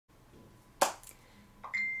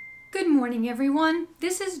morning, everyone.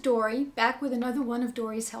 This is Dory, back with another one of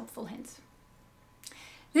Dory's helpful hints.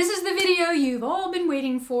 This is the video you've all been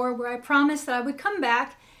waiting for, where I promised that I would come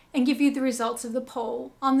back and give you the results of the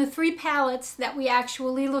poll on the 3 palettes that we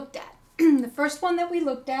actually looked at. The first one that we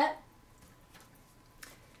looked at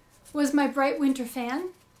was my Bright Winter Fan.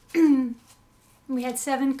 We had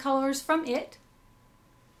 7 colors from it.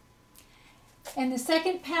 And the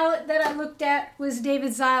second palette that I looked at was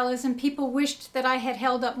David Zyla's, and people wished that I had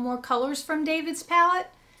held up more colors from David's palette.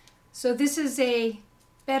 So this is a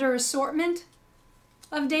better assortment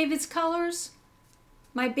of David's colors.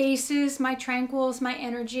 My bases, my tranquils, my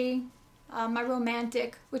energy, my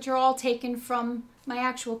romantic, which are all taken from my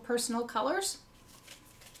actual personal colors.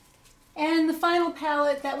 And the final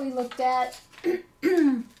palette that we looked at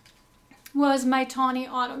was my Tawny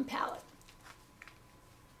Autumn palette.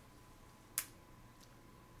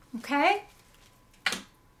 Okay?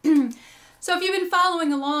 So if you've been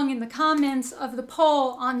following along in the comments of the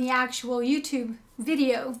poll on the actual YouTube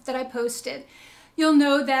video that I posted, you'll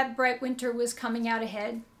know that Bright Winter was coming out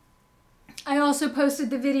ahead. I also posted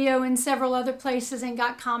the video in several other places and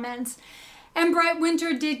got comments, and Bright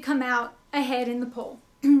Winter did come out ahead in the poll.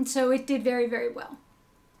 So it did very, very well.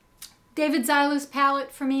 David Zyla's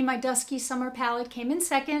palette, for me, my Dusky Summer palette, came in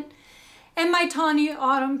second. And my Tawny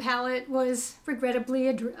Autumn palette was regrettably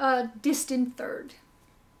a distant third.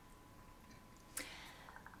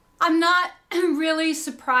 I'm not really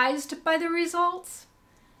surprised by the results,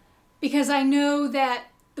 because I know that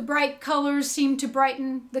the bright colors seem to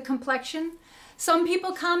brighten the complexion. Some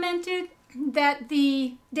people commented that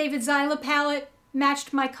the David Zyla palette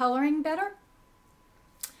matched my coloring better.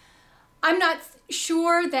 I'm not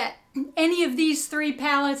sure that any of these 3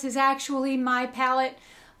 palettes is actually my palette.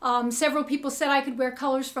 Several people said I could wear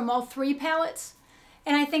colors from all 3 palettes,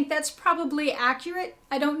 and I think that's probably accurate.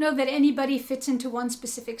 I don't know that anybody fits into one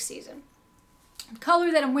specific season. The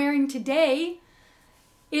color that I'm wearing today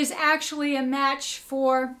is actually a match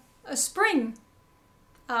for a spring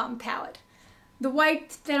palette. The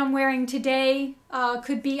white that I'm wearing today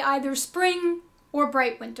could be either spring or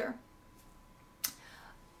bright winter.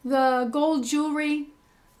 The gold jewelry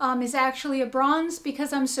is actually a bronze,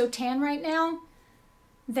 because I'm so tan right now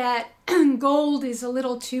that gold is a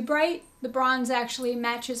little too bright. The bronze actually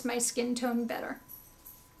matches my skin tone better.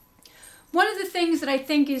 One of the things that I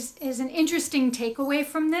think is an interesting takeaway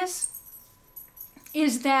from this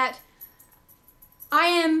is that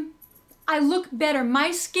I look better,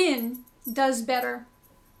 my skin does better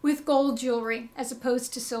with gold jewelry as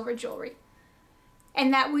opposed to silver jewelry.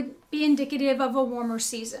 And that would be indicative of a warmer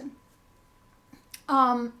season.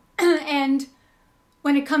 And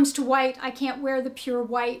when it comes to white, I can't wear the pure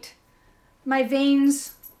white. My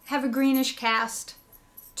veins have a greenish cast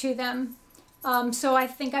to them. So I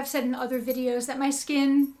think I've said in other videos that my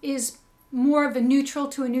skin is more of a neutral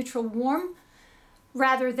to a neutral warm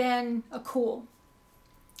rather than a cool.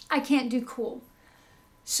 I can't do cool.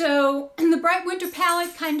 So the Bright Winter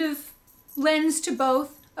palette kind of lends to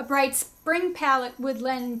both. A Bright Spring palette would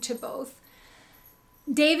lend to both.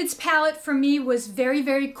 David's palette for me was very,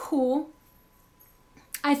 very cool.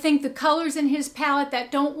 I think the colors in his palette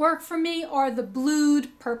that don't work for me are the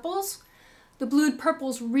blued purples. The blued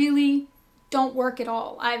purples really don't work at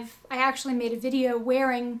all. I actually made a video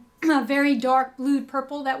wearing a very dark blued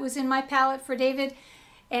purple that was in my palette for David,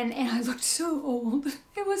 and I looked so old.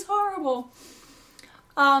 It was horrible.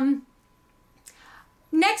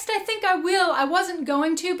 Next, I think I wasn't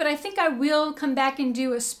going to, but I think I will come back and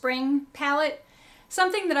do a spring palette.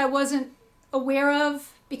 Something that I wasn't aware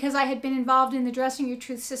of because I had been involved in the Dressing Your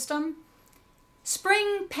Truth system.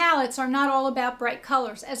 Spring palettes are not all about bright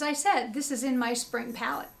colors. As I said, this is in my spring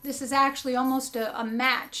palette. This is actually almost a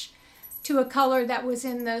match to a color that was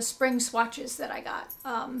in the spring swatches that I got.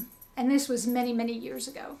 And this was many, many years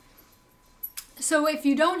ago. So if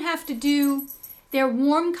you don't have to do their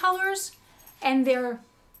warm colors and their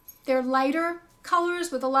lighter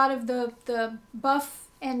colors with a lot of the buff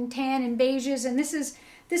and tan and beiges, and this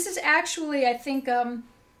is actually, I think,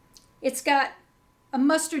 it's got a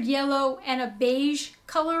mustard yellow and a beige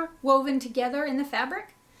color woven together in the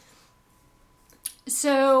fabric.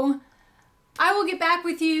 So I will get back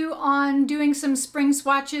with you on doing some spring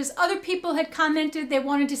swatches. Other people had commented they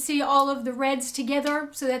wanted to see all of the reds together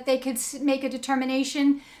so that they could make a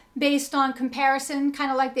determination based on comparison, kind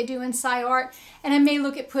of like they do in SciArt, and I may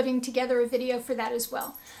look at putting together a video for that as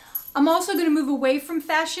well. I'm also going to move away from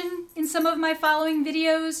fashion in some of my following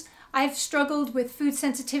videos. I've struggled with food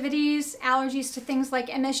sensitivities, allergies to things like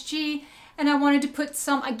MSG, and I wanted to put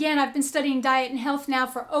some, again, I've been studying diet and health now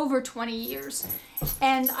for over 20 years,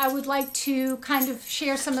 and I would like to kind of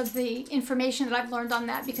share some of the information that I've learned on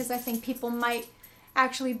that, because I think people might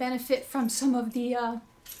actually benefit from some of the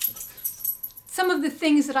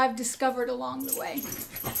things that I've discovered along the way.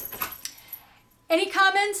 Any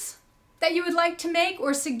comments that you would like to make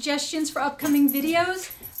or suggestions for upcoming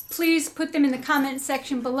videos, please put them in the comment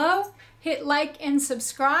section below. Hit like and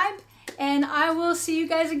subscribe, and I will see you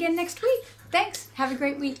guys again next week. Thanks. Have a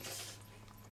great week.